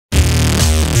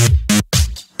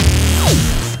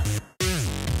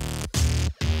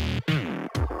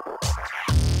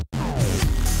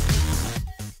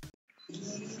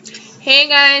Hey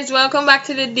guys, welcome back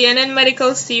to the D&N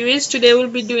Medical series. Today we'll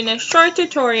be doing a short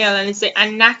tutorial and it's the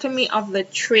anatomy of the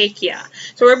trachea.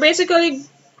 So we're basically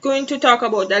going to talk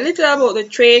about a little about the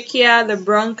trachea, the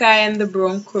bronchi, and the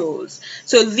bronchioles.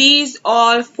 So these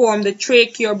all form the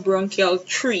tracheobronchial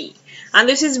tree. And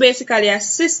this is basically a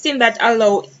system that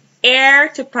allows air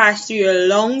to pass through your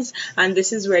lungs, and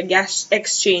this is where gas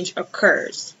exchange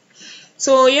occurs.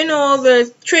 So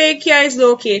the trachea is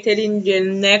located in your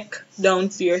neck down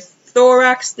to your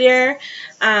thorax there,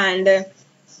 and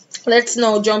let's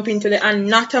now jump into the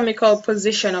anatomical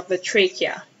position of the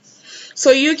trachea.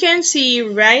 So you can see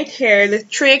right here the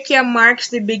trachea marks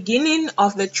the beginning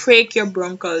of the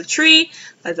tracheobronchial tree.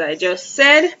 As I just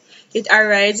said, it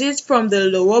arises from the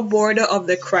lower border of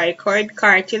the cricoid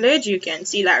cartilage. You can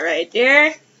see that right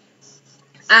there,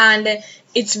 and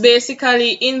it's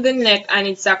basically in the neck and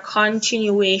it's a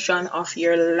continuation of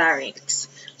your larynx.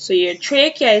 So your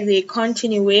trachea is a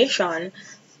continuation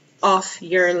of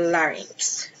your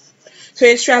larynx. So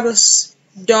it travels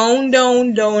down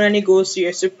and it goes to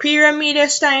your superior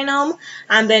mediastinum,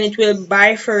 and then it will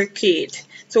bifurcate.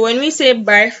 So when we say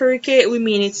bifurcate, we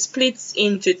mean it splits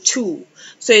into two.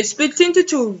 So it splits into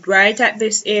two right at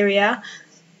this area,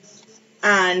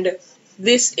 and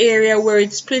this area where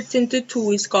it splits into two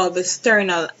is called the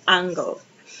sternal angle.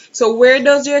 So where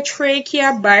does your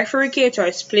trachea bifurcate or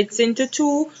splits into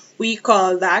two? We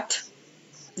call that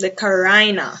the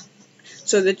carina.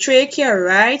 So the trachea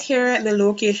right here at the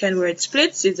location where it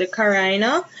splits is the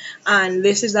carina, and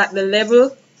this is at the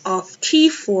level of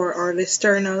T4 or the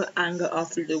sternal angle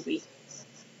of Louis.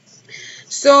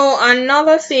 So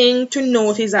another thing to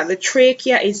note is that the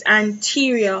trachea is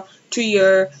anterior to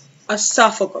your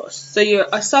esophagus. So your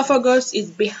esophagus is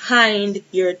behind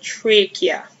your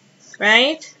trachea,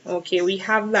 right? Okay, we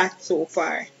have that so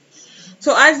far.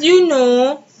 So as you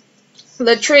know,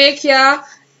 the trachea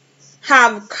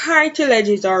have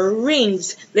cartilages or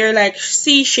rings. They're like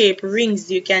C-shaped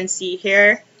rings you can see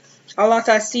here. A lot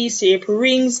of C-shaped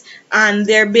rings, and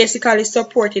they're basically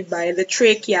supported by the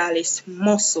trachealis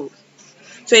muscle.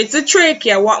 So it's the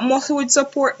trachea. What muscle would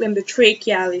support them? The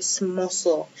trachealis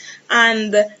muscle.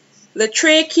 And the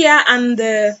trachea and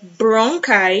the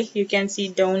bronchi, you can see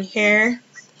down here,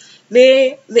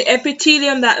 the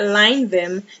epithelium that line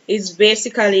them is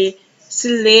basically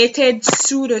ciliated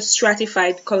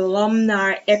pseudostratified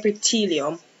columnar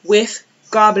epithelium with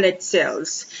goblet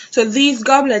cells. So these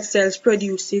goblet cells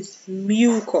produces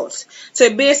mucus.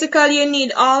 So basically you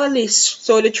need all of this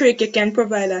so the trachea can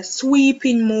provide a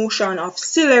sweeping motion of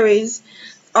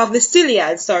the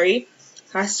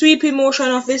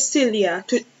cilia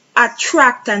to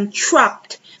attract and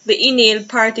trap the inhaled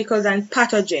particles and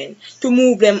pathogen to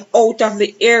move them out of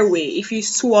the airway if you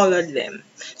swallowed them.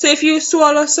 So if you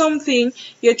swallow something,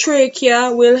 your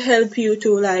trachea will help you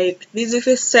to, like, these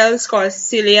little cells called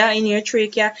cilia in your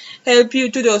trachea, help you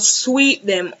to just sweep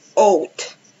them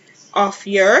out of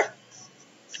your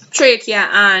trachea,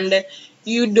 and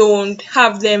you don't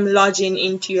have them lodging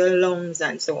into your lungs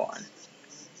and so on.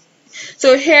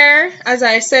 So here, as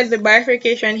I said, the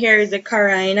bifurcation here is the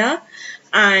carina,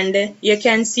 and you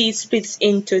can see it splits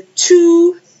into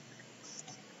two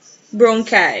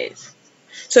bronchi.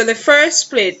 So the first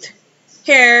split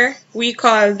here, we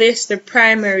call this the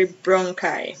primary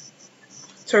bronchi.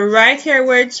 So right here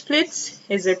where it splits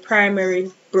is the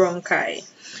primary bronchi.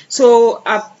 So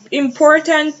an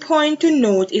important point to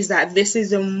note is that this is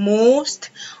the most,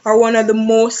 or one of the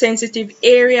most sensitive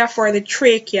area for the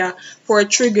trachea for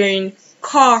triggering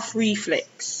cough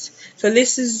reflex. So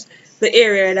this is the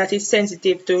area that is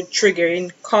sensitive to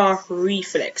triggering cough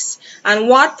reflex. And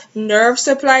what nerve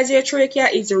supplies your trachea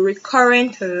is a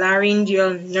recurrent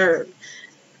laryngeal nerve.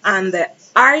 And the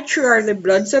artery or the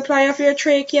blood supply of your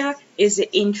trachea is the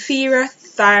inferior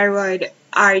thyroid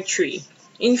artery.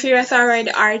 Inferior thyroid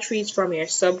artery is from your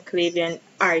subclavian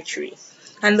artery.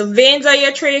 And the veins of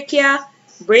your trachea,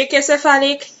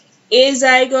 brachiocephalic,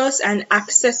 azygous, and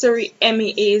accessory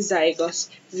hemiazygous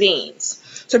veins.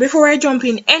 So before I jump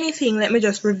in anything, let me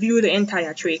just review the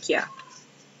entire trachea.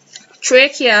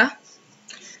 Trachea,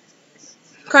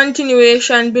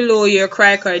 continuation below your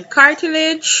cricoid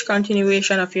cartilage,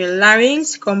 continuation of your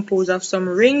larynx, composed of some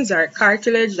rings or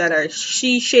cartilage that are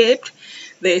C-shaped.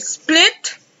 They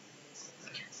split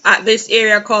at this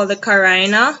area called the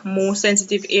carina, most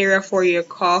sensitive area for your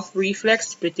cough reflex,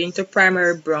 split into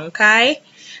primary bronchi.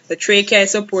 The trachea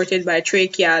is supported by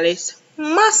trachealis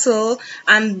muscle,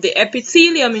 and the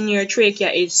epithelium in your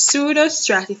trachea is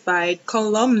pseudostratified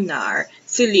columnar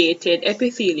ciliated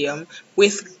epithelium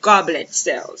with goblet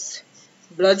cells.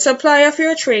 Blood supply of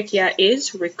your trachea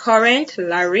is recurrent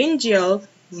laryngeal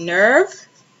nerve,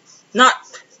 not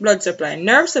blood supply.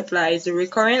 Nerve supply is the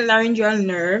recurrent laryngeal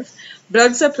nerve.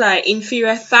 Blood supply,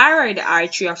 inferior thyroid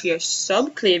artery of your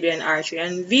subclavian artery.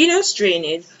 And venous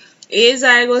drainage,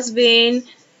 azygos vein,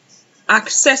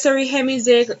 accessory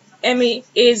azygos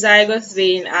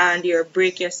vein, and your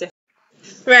brachiocephalus.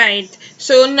 Right,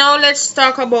 so now let's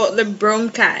talk about the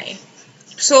bronchi.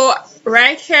 So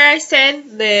right here I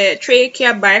said the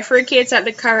trachea bifurcates at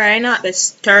the carina at the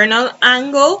sternal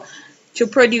angle to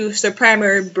produce the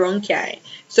primary bronchi.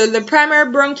 So the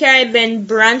primary bronchi then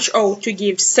branch out to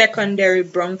give secondary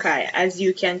bronchi, as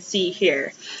you can see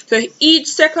here. So each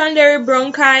secondary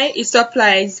bronchi, it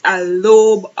supplies a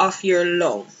lobe of your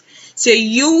lung. So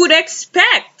you would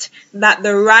expect that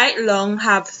the right lung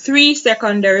have 3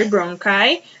 secondary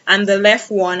bronchi and the left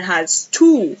one has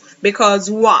 2, because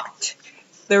what?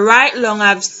 The right lung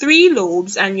has 3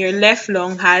 lobes and your left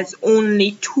lung has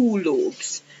only 2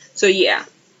 lobes. So yeah.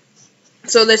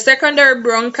 So the secondary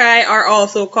bronchi are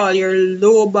also called your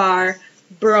lobar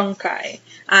bronchi.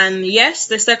 And yes,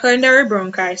 the secondary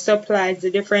bronchi supplies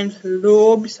the different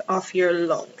lobes of your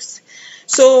lungs.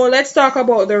 So let's talk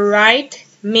about the right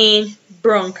main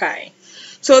bronchi.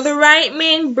 So the right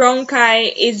main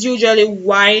bronchi is usually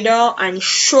wider and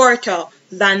shorter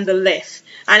than the left.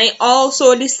 And it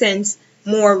also descends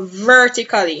more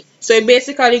vertically. So it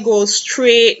basically goes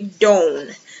straight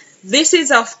down. This is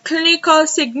of clinical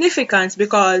significance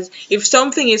because if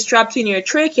something is trapped in your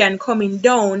trachea and coming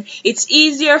down, it's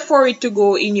easier for it to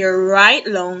go in your right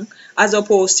lung as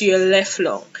opposed to your left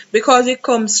lung. Because it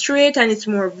comes straight and it's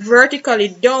more vertically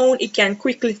down, it can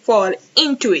quickly fall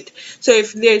into it. So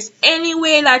if there's any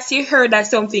way that you heard that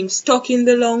something's stuck in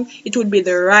the lung, it would be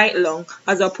the right lung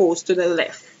as opposed to the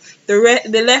left.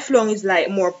 The left lung is like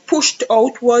more pushed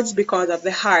outwards because of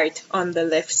the heart on the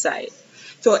left side.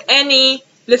 So any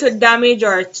little damage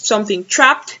or something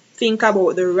trapped, think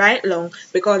about the right lung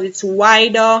because it's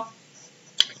wider,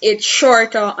 it's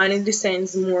shorter, and it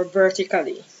descends more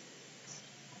vertically.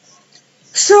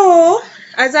 So,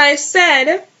 as I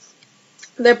said,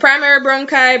 the primary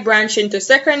bronchi branch into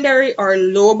secondary or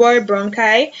lobar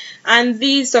bronchi, and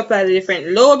these supply the different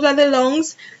lobes of the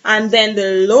lungs, and then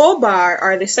the lobar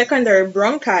or the secondary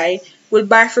bronchi will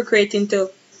bifurcate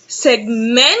into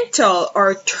segmental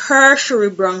or tertiary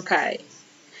bronchi.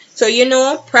 So you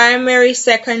know, primary,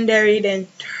 secondary, then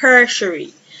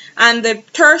tertiary. And the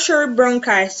tertiary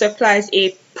bronchi supplies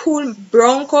a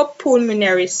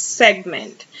bronchopulmonary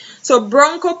segment. So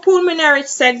bronchopulmonary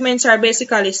segments are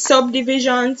basically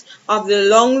subdivisions of the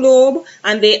lung lobe,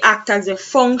 and they act as a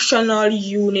functional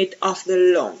unit of the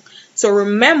lung. So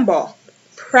remember,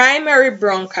 primary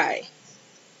bronchi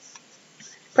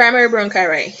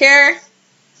right here,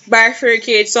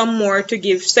 bifurcate some more to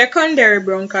give secondary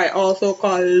bronchi, also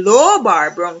called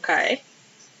lobar bronchi,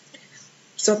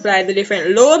 supply the different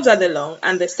lobes of the lung,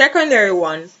 and the secondary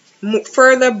one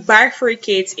further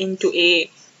bifurcates into a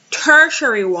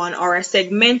tertiary one or a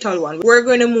segmental one. We're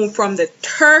going to move from the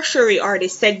tertiary or the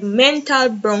segmental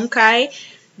bronchi.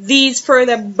 These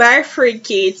further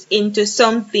bifurcates into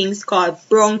some things called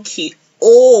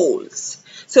bronchioles.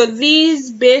 So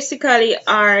these basically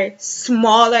are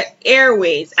smaller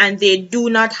airways and they do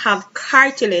not have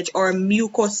cartilage or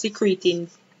mucus secreting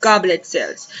goblet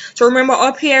cells. So remember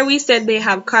up here we said they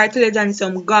have cartilage and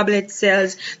some goblet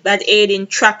cells that aid in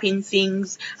trapping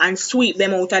things and sweep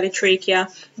them out of the trachea.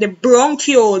 The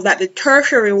bronchiole that the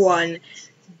tertiary one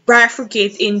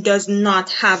bifurcates in does not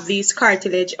have these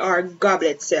cartilage or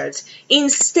goblet cells.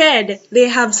 Instead, they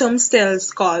have some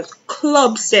cells called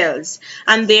club cells,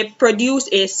 and they produce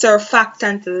a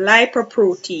surfactant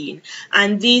lipoprotein,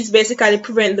 and these basically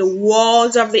prevent the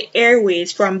walls of the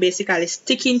airways from basically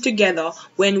sticking together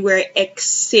when we're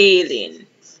exhaling.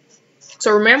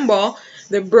 So remember,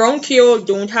 the bronchiole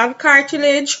don't have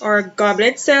cartilage or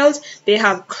goblet cells. They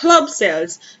have club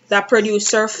cells that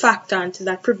produce surfactant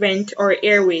that prevent our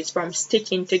airways from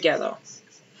sticking together.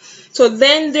 So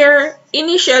then there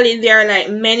are like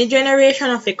many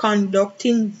generations of the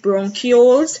conducting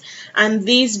bronchioles, and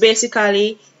these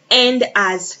basically end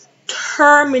as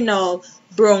terminal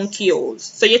bronchioles.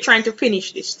 So you're trying to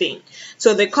finish this thing.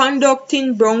 So the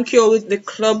conducting bronchiole with the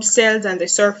club cells and the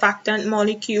surfactant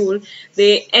molecule,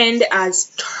 they end as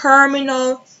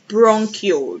terminal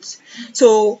bronchioles.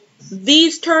 So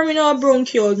these terminal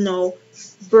bronchioles now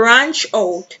branch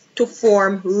out to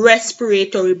form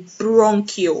respiratory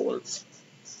bronchioles.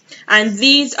 And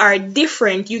these are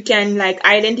different. You can like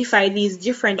identify these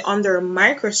different under a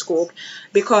microscope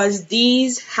because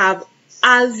these have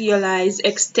alveoli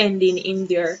extending in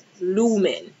their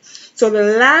lumen. So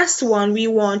the last one we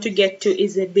want to get to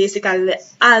is basically the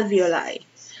alveoli,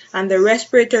 and the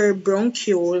respiratory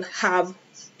bronchiole have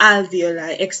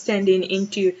alveoli extending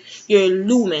into your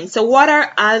lumen. So what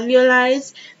are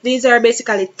alveoli? These are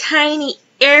basically tiny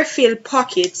air-filled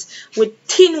pockets with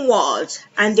thin walls,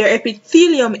 and their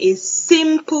epithelium is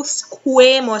simple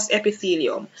squamous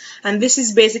epithelium, and this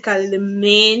is basically the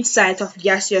main site of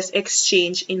gaseous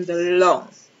exchange in the lung.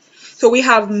 So we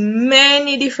have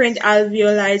many different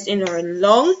alveoli in our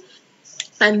lung,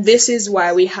 and this is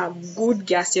why we have good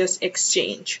gaseous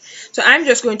exchange. So I'm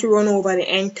just going to run over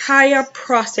the entire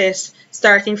process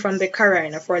starting from the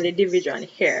carina for the division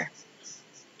here.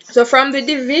 So from the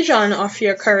division of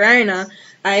your carina,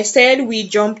 I said we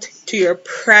jumped to your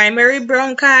primary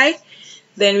bronchi,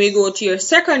 then we go to your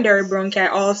secondary bronchi,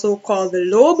 also called the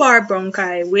lobar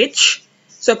bronchi, which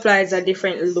supplies a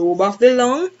different lobe of the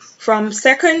lung. From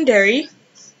secondary,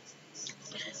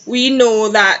 we know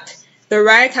that the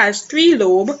right has 3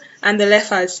 lobes and the left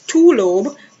has 2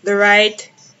 lobes. The right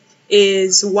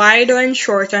is wider and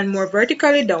shorter and more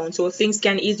vertically down, so things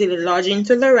can easily lodge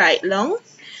into the right lung.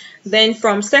 Then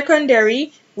from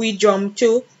secondary, we jump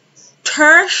to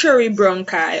tertiary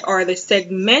bronchi, or the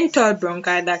segmental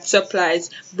bronchi, that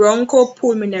supplies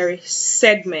bronchopulmonary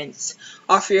segments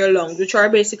of your lungs, which are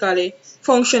basically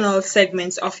functional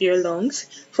segments of your lungs.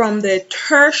 From the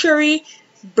tertiary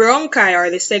bronchi,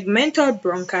 or the segmental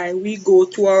bronchi, we go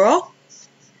to our,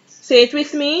 say it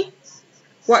with me,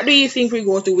 what do you think we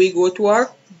go to? We go to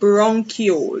our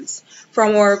bronchioles.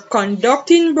 From our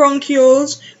conducting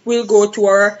bronchioles, we'll go to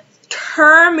our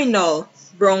terminal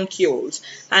bronchioles.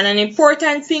 And an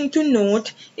important thing to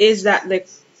note is that the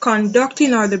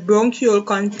conducting, or the bronchiole,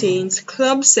 contains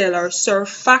club cell or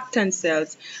surfactant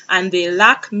cells, and they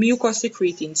lack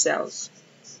mucus-secreting cells.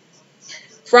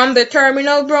 From the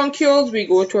terminal bronchioles, we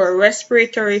go to our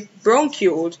respiratory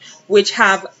bronchioles, which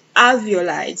have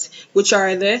alveoli, which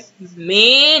are the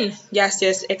main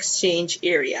gaseous exchange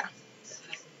area.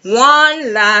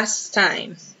 One last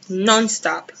time,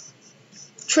 non-stop.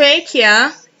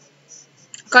 Trachea,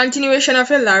 continuation of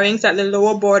the larynx at the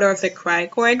lower border of the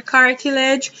cricoid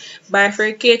cartilage,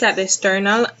 bifurcate at the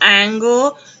sternal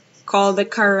angle called the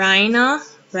carina,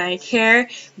 right here,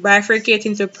 bifurcate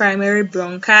into primary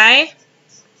bronchi.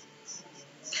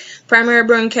 Primary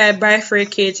bronchi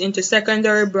bifurcates into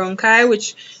secondary bronchi,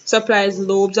 which supplies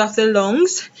lobes of the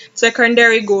lungs.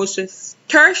 Secondary goes to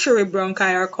tertiary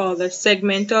bronchi, are called the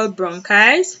segmental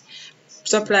bronchi,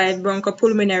 supplies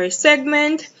bronchopulmonary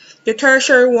segment. The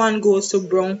tertiary one goes to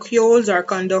bronchioles, or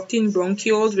conducting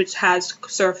bronchioles, which has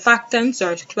surfactants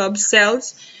or club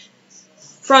cells.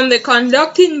 From the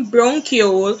conducting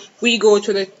bronchiole, we go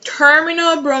to the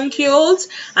terminal bronchioles,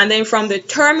 and then from the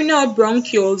terminal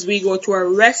bronchioles, we go to our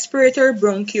respiratory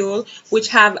bronchiole, which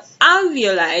have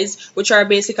alveoli, which are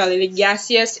basically the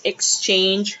gaseous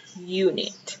exchange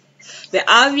unit. The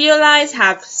alveoli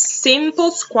have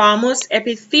simple squamous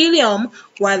epithelium,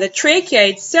 while the trachea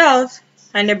itself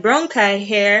and the bronchi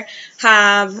here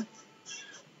have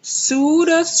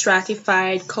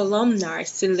pseudostratified columnar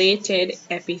ciliated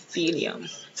epithelium.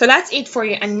 So that's it for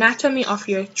your anatomy of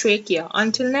your trachea.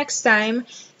 Until next time,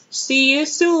 see you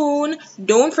soon.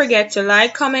 Don't forget to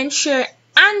like, comment, share,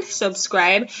 and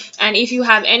subscribe. And if you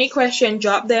have any questions,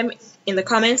 drop them in the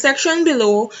comment section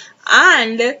below,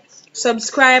 and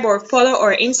subscribe or follow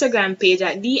our Instagram page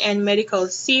at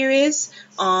D&Nmedicalseries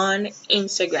on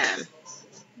Instagram.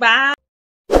 Bye.